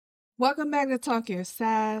Welcome back to Talk Your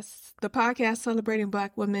Sass, the podcast celebrating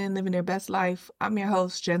Black women living their best life. I'm your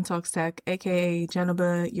host, Jen Talks Tech, aka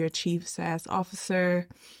Jennifer, your Chief Sass Officer,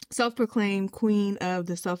 self-proclaimed Queen of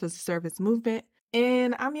the Self-as-a-Service movement.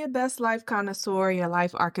 And I'm your best life connoisseur, your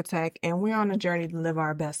life architect, and we're on a journey to live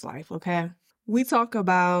our best life, okay? We talk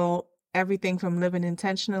about everything from living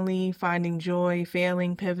intentionally, finding joy,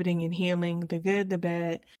 failing, pivoting, and healing, the good, the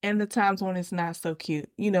bad, and the times when it's not so cute.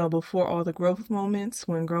 You know, before all the growth moments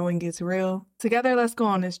when growing gets real. Together, let's go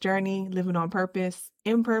on this journey, living on purpose,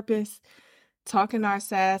 in purpose, talking our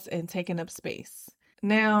sass, and taking up space.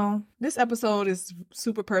 Now, this episode is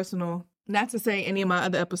super personal. Not to say any of my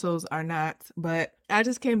other episodes are not, but I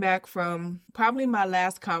just came back from probably my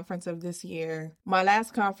last conference of this year. My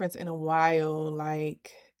last conference in a while.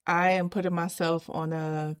 I am putting myself on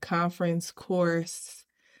a conference course,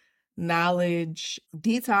 knowledge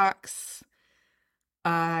detox.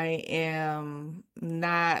 I am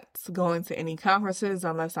not going to any conferences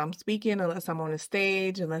unless I'm speaking, unless I'm on a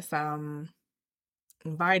stage, unless I'm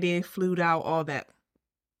invited, flued out, all that.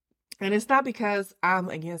 And it's not because I'm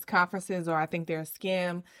against conferences or I think they're a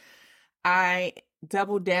scam. I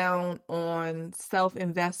double down on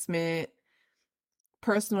self-investment,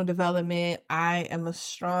 personal development. I am a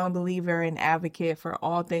strong believer and advocate for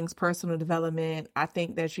all things personal development. I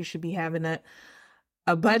think that you should be having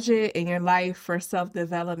a budget in your life for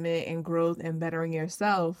self-development and growth and bettering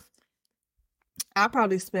yourself. I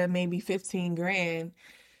probably spent maybe 15 grand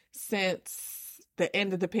since the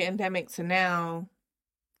end of the pandemic to now,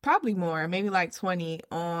 probably more, maybe like 20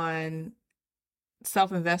 on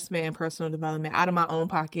self-investment and personal development out of my own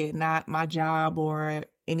pocket, not my job or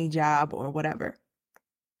any job or whatever.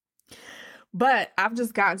 But I've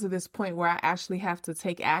just gotten to this point where I actually have to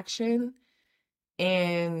take action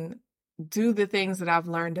and do the things that I've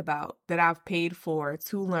learned about, that I've paid for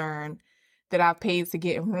to learn, that I've paid to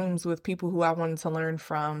get in rooms with people who I wanted to learn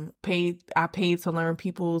from. I paid to learn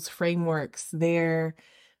people's frameworks, their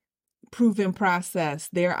proven process,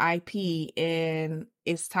 their IP, and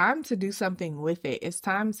it's time to do something with it. It's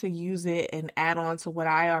time to use it and add on to what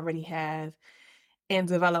I already have and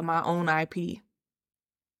develop my own IP.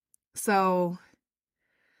 So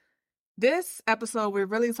this episode, we're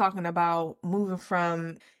really talking about moving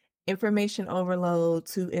from information overload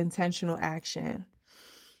to intentional action.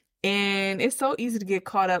 And it's so easy to get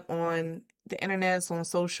caught up on the internets, on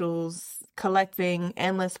socials, collecting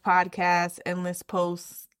endless podcasts, endless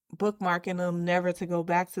posts, bookmarking them, never to go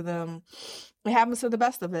back to them. It happens to the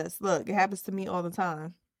best of us. Look, it happens to me all the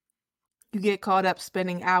time. You get caught up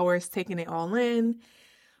spending hours taking it all in,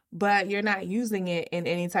 but you're not using it in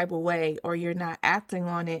any type of way, or you're not acting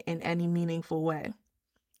on it in any meaningful way.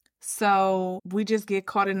 So we just get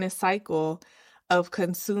caught in this cycle of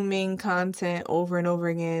consuming content over and over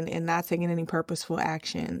again and not taking any purposeful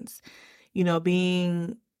actions. You know,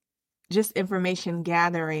 being just information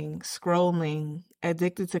gathering, scrolling,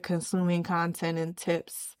 addicted to consuming content and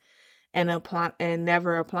tips and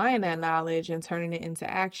never applying that knowledge and turning it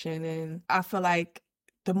into action. And I feel like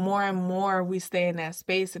the more and more we stay in that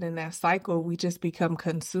space and in that cycle, we just become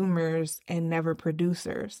consumers and never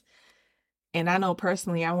producers. And I know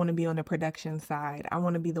personally, I want to be on the production side. I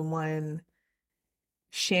want to be the one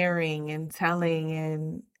sharing and telling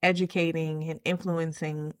and educating and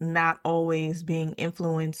influencing, not always being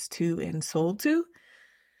influenced to and sold to.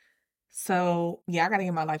 So yeah, I got to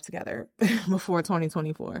get my life together before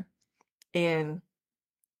 2024. And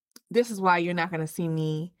this is why you're not going to see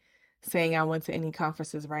me saying I went to any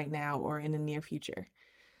conferences right now or in the near future.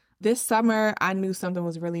 This summer, I knew something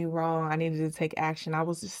was really wrong. I needed to take action. I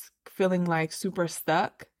was just feeling like super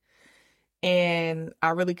stuck, and I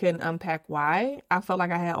really couldn't unpack why. I felt like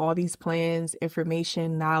I had all these plans,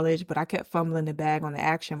 information, knowledge, but I kept fumbling the bag on the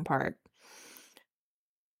action part.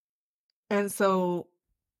 And so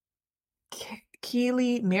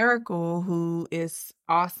Keely Miracle, who is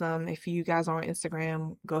awesome. If you guys are on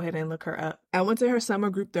Instagram, go ahead and look her up. I went to her summer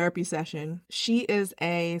group therapy session. She is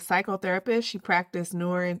a psychotherapist. She practiced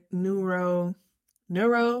neuro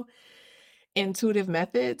intuitive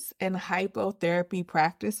methods and hypnotherapy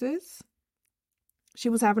practices. She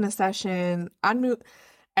was having a session. I knew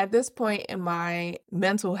at this point in my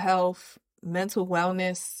mental health, mental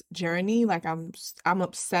wellness journey, like I'm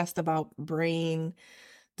obsessed about brain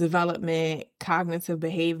development, cognitive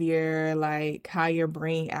behavior, like how your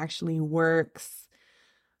brain actually works,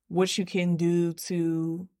 what you can do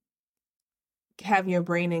to have your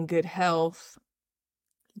brain in good health,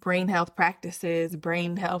 brain health practices,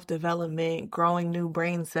 brain health development, growing new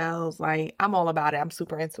brain cells. Like, I'm all about it. I'm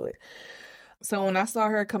super into it. So when I saw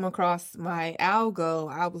her come across my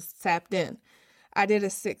algo, I was tapped in. I did a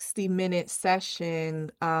 60-minute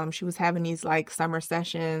session. She was having these like summer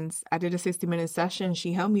sessions. I did a 60-minute session.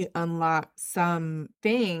 She helped me unlock some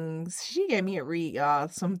things. She gave me a read, y'all.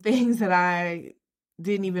 Some things that I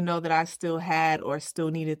didn't even know that I still had or still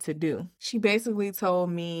needed to do. She basically told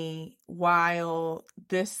me while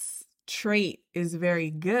this trait is very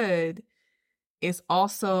good, it's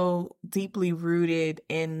also deeply rooted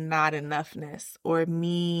in not enoughness or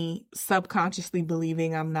me subconsciously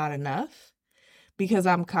believing I'm not enough because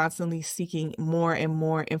I'm constantly seeking more and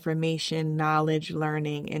more information, knowledge,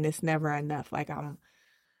 learning, and it's never enough. Like I'm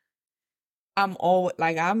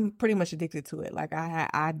pretty much addicted to it. Like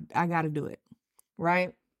I got to do it,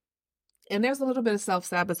 right? And there's a little bit of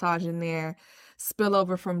self-sabotage in there,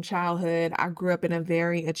 spillover from childhood. I grew up in a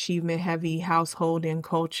very achievement-heavy household and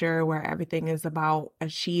culture where everything is about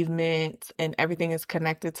achievement and everything is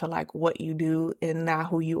connected to like what you do and not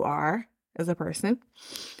who you are as a person.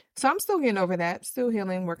 So I'm still getting over that, still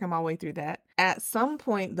healing, working my way through that. At some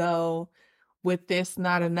point though, with this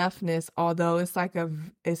not enoughness, although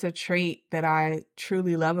it's a trait that I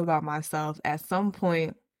truly love about myself, at some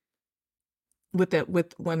point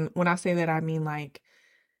when I say that, I mean like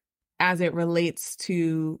as it relates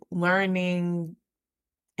to learning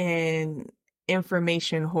and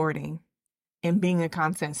information hoarding and being a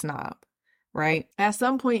content snob, right? At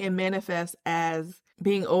some point it manifests as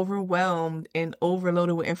being overwhelmed and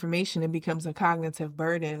overloaded with information. It becomes a cognitive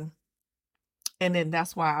burden. And then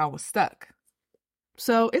that's why I was stuck.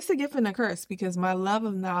 So it's a gift and a curse because my love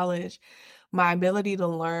of knowledge, my ability to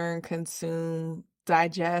learn, consume,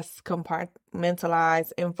 digest,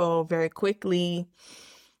 compartmentalize info very quickly.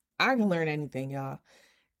 I can learn anything, y'all.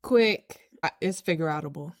 Quick, it's figure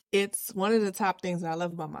outable. It's one of the top things that I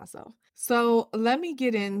love about myself. So let me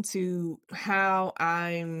get into how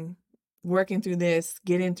I'm working through this,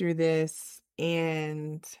 getting through this,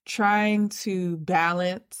 and trying to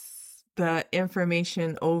balance the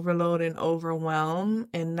information overload and overwhelm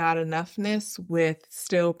and not enoughness with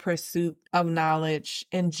still pursuit of knowledge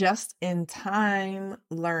and just in time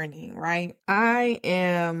learning, right? I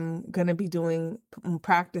am going to be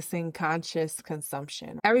practicing conscious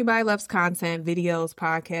consumption. Everybody loves content, videos,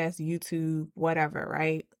 podcasts, YouTube, whatever,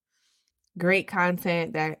 right? Great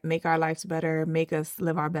content that make our lives better, make us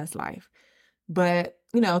live our best life. But,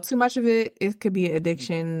 too much of it could be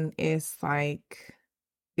addiction.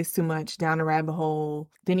 It's too much down the rabbit hole.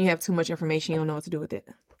 Then you have too much information. You don't know what to do with it.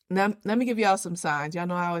 Now, let me give y'all some signs. Y'all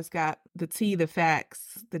know I always got the tea, the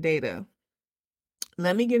facts, the data.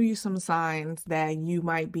 Let me give you some signs that you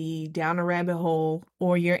might be down a rabbit hole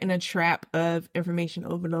or you're in a trap of information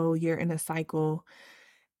overload. You're in a cycle.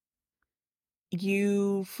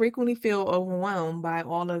 You frequently feel overwhelmed by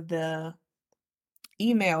all of the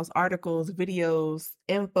emails, articles, videos,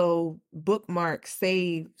 info, bookmarks,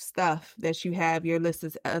 save stuff that you have. Your list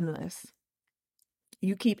is endless.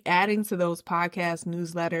 You keep adding to those podcasts,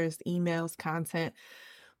 newsletters, emails, content,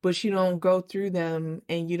 but you don't go through them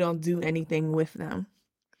and you don't do anything with them.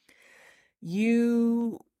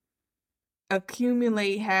 You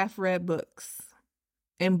accumulate half-read books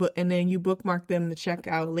and then you bookmark them to check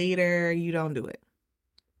out later. You don't do it.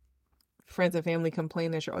 Friends and family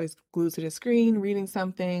complain that you're always glued to the screen reading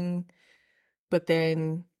something, but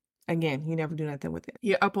then again, you never do nothing with it.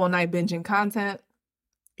 You're up all night binging content,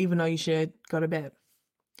 even though you should go to bed.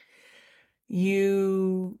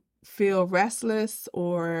 You feel restless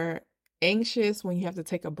or anxious when you have to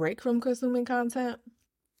take a break from consuming content.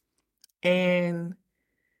 And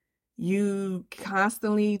you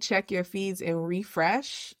constantly check your feeds and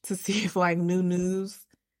refresh to see if like new news,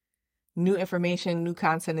 new information, new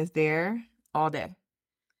content is there all day.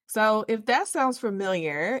 So if that sounds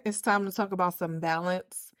familiar, it's time to talk about some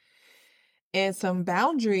balance and some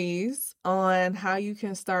boundaries on how you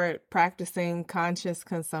can start practicing conscious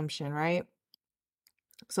consumption, right?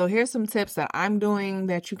 So here's some tips that I'm doing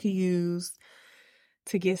that you can use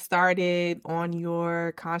to get started on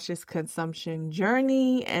your conscious consumption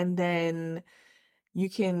journey. And then you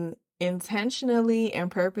can intentionally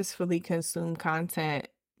and purposefully consume content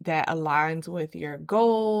that aligns with your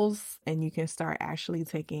goals, and you can start actually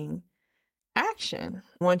taking action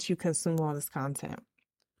once you consume all this content.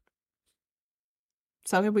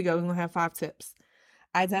 So here we go. We're going to have 5 tips.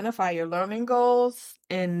 Identify your learning goals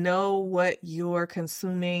and know what you're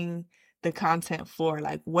consuming the content for.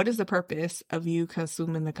 Like, what is the purpose of you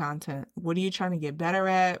consuming the content? What are you trying to get better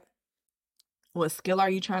at? What skill are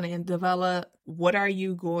you trying to develop? What are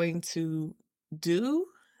you going to do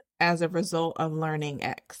as a result of learning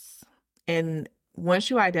X? And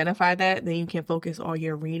once you identify that, then you can focus all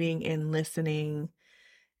your reading and listening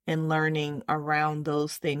and learning around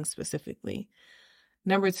those things specifically.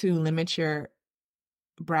 Number 2, limit your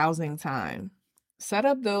browsing time. Set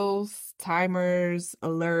up those timers,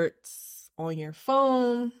 alerts on your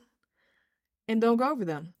phone, and don't go over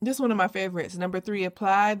them. This is one of my favorites. Number 3,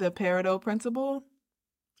 apply the Pareto principle.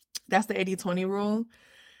 That's the 80-20 rule.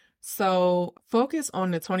 So focus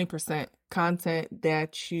on the 20% content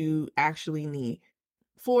that you actually need.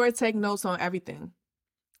 4, take notes on everything.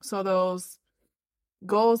 So those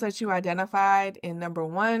goals that you identified in number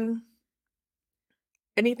 1,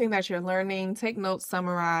 anything that you're learning, take notes,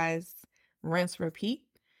 summarize, rinse, repeat.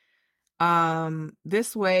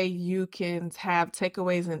 This way you can have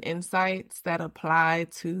takeaways and insights that apply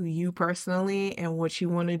to you personally and what you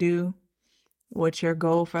want to do, what your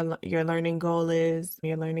goal for your learning goal is,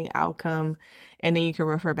 your learning outcome, and then you can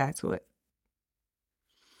refer back to it.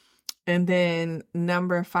 And then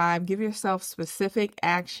number 5, give yourself specific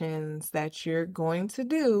actions that you're going to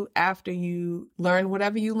do after you learn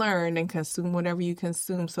whatever you learn and consume whatever you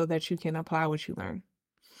consume so that you can apply what you learn.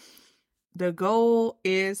 The goal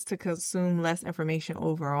is to consume less information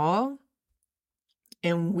overall.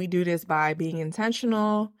 And we do this by being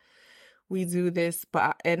intentional. We do this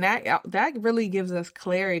and that really gives us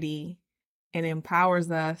clarity and empowers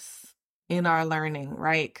us in our learning,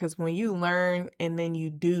 right? Because when you learn and then you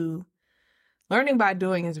do, learning by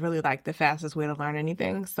doing is really like the fastest way to learn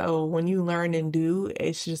anything. So when you learn and do,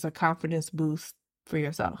 it's just a confidence boost for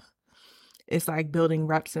yourself. It's like building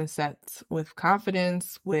reps and sets with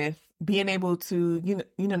confidence, with being able to,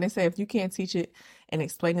 you know, they say if you can't teach it and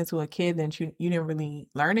explain it to a kid, then you didn't really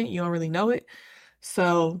learn it. You don't really know it.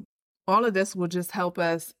 So all of this will just help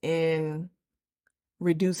us in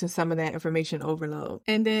reducing some of that information overload.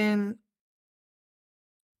 And then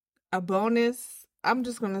a bonus, I'm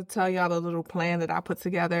just going to tell y'all a little plan that I put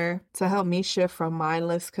together to help me shift from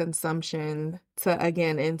mindless consumption to,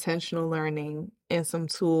 again, intentional learning and some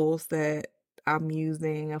tools that I'm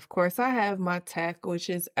using. Of course, I have my tech, which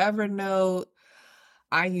is Evernote.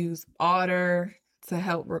 I use Otter to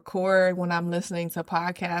help record when I'm listening to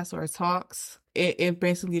podcasts or talks. It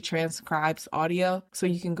basically transcribes audio, so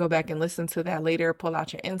you can go back and listen to that later, pull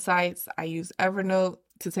out your insights. I use Evernote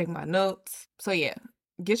to take my notes. So yeah,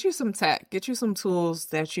 get you some tech, get you some tools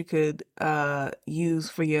that you could use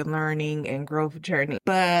for your learning and growth journey.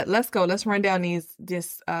 But let's run down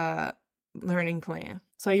this learning plan.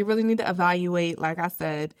 So you really need to evaluate, like I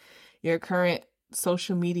said, your current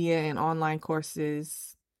social media and online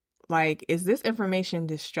courses. Like, is this information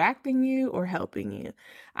distracting you or helping you?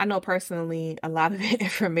 I know personally, a lot of the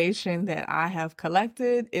information that I have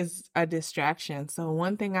collected is a distraction. So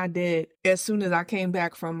one thing I did as soon as I came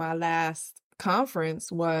back from my last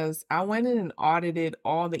conference was I went in and audited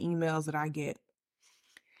all the emails that I get.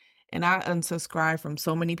 And I unsubscribed from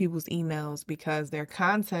so many people's emails because their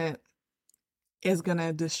content is going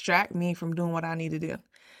to distract me from doing what I need to do.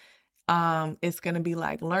 It's going to be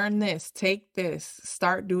like, learn this, take this,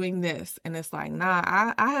 start doing this. And it's like, nah,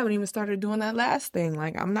 I haven't even started doing that last thing.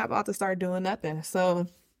 Like, I'm not about to start doing nothing. So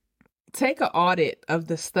take an audit of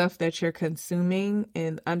the stuff that you're consuming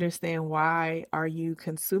and understand why are you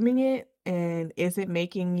consuming it? And is it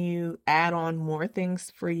making you add on more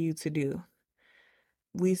things for you to do?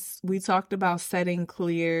 We talked about setting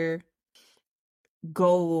clear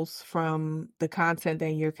goals from the content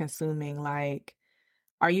that you're consuming. Like,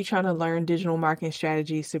 are you trying to learn digital marketing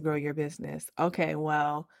strategies to grow your business? Okay,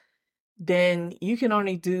 well, then you can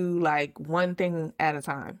only do like one thing at a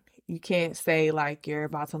time. You can't say like you're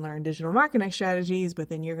about to learn digital marketing strategies, but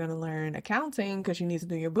then you're going to learn accounting because you need to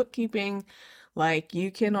do your bookkeeping. Like,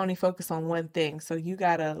 you can only focus on one thing. So you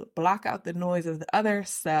got to block out the noise of the other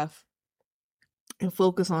stuff and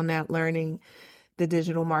focus on that, learning the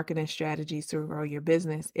digital marketing strategies to grow your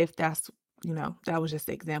business. If that's, that was just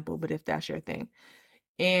an example, but if that's your thing.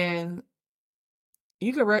 And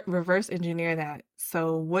you can reverse engineer that.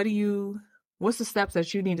 So what's the steps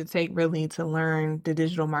that you need to take really to learn the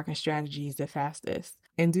digital marketing strategies the fastest?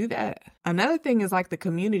 And do that. Another thing is like the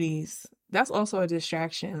communities. That's also a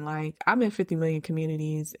distraction. Like, I'm in 50 million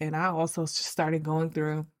communities, and I also started going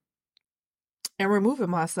through and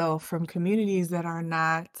removing myself from communities that are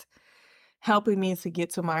not helping me to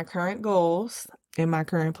get to my current goals and my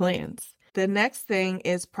current plans. The next thing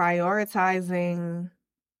is prioritizing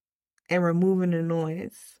and removing the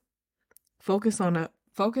noise. Focus on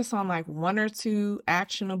like one or two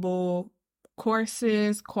actionable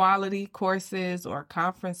courses, quality courses or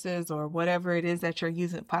conferences or whatever it is that you're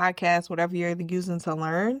using, podcasts, whatever you're using to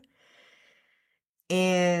learn.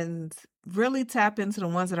 And really tap into the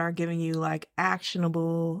ones that are giving you like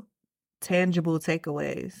actionable, tangible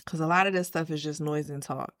takeaways. Because a lot of this stuff is just noise and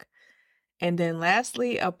talk. And then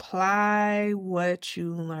lastly, apply what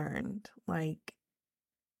you learned. Like,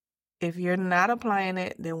 If you're not applying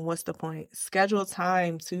it, then what's the point? Schedule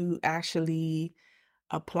time to actually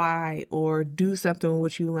apply or do something with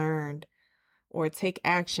what you learned or take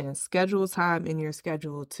action. Schedule time in your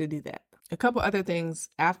schedule to do that. A couple other things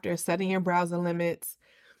after setting your browser limits,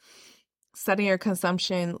 setting your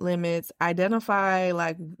consumption limits, identify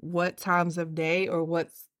like what times of day or what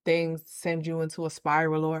things send you into a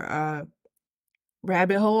spiral or a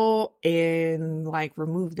rabbit hole, and like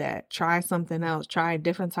remove that. Try something else. Try a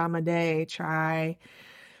different time of day. Try,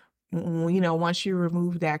 once you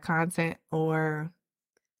remove that content or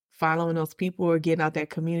following those people or getting out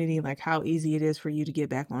that community, like how easy it is for you to get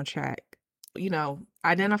back on track.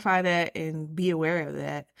 Identify that and be aware of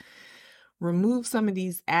that. Remove some of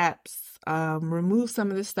these apps, remove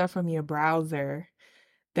some of this stuff from your browser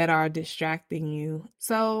that are distracting you.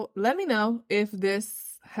 So let me know if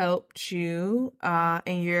this helped you,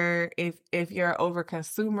 and if you're over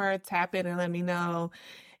consumer, tap in and let me know.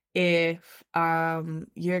 If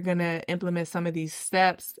you're gonna implement some of these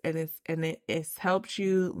steps and it's helped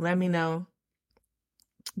you, let me know.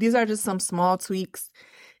 These are just some small tweaks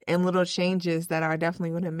and little changes that are definitely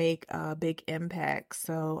going to make a big impact.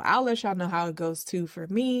 So I'll let y'all know how it goes too for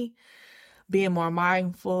me. Being more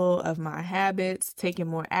mindful of my habits, taking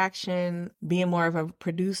more action, being more of a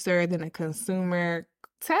producer than a consumer.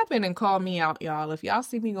 Tap in and call me out, y'all. If y'all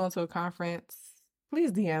see me going to a conference,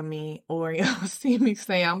 please DM me, or y'all see me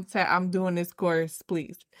say I'm doing this course,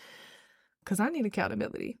 please, because I need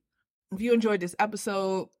accountability. If you enjoyed this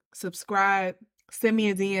episode, subscribe, send me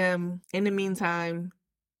a DM. In the meantime,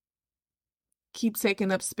 keep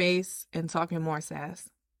taking up space and talking more sass.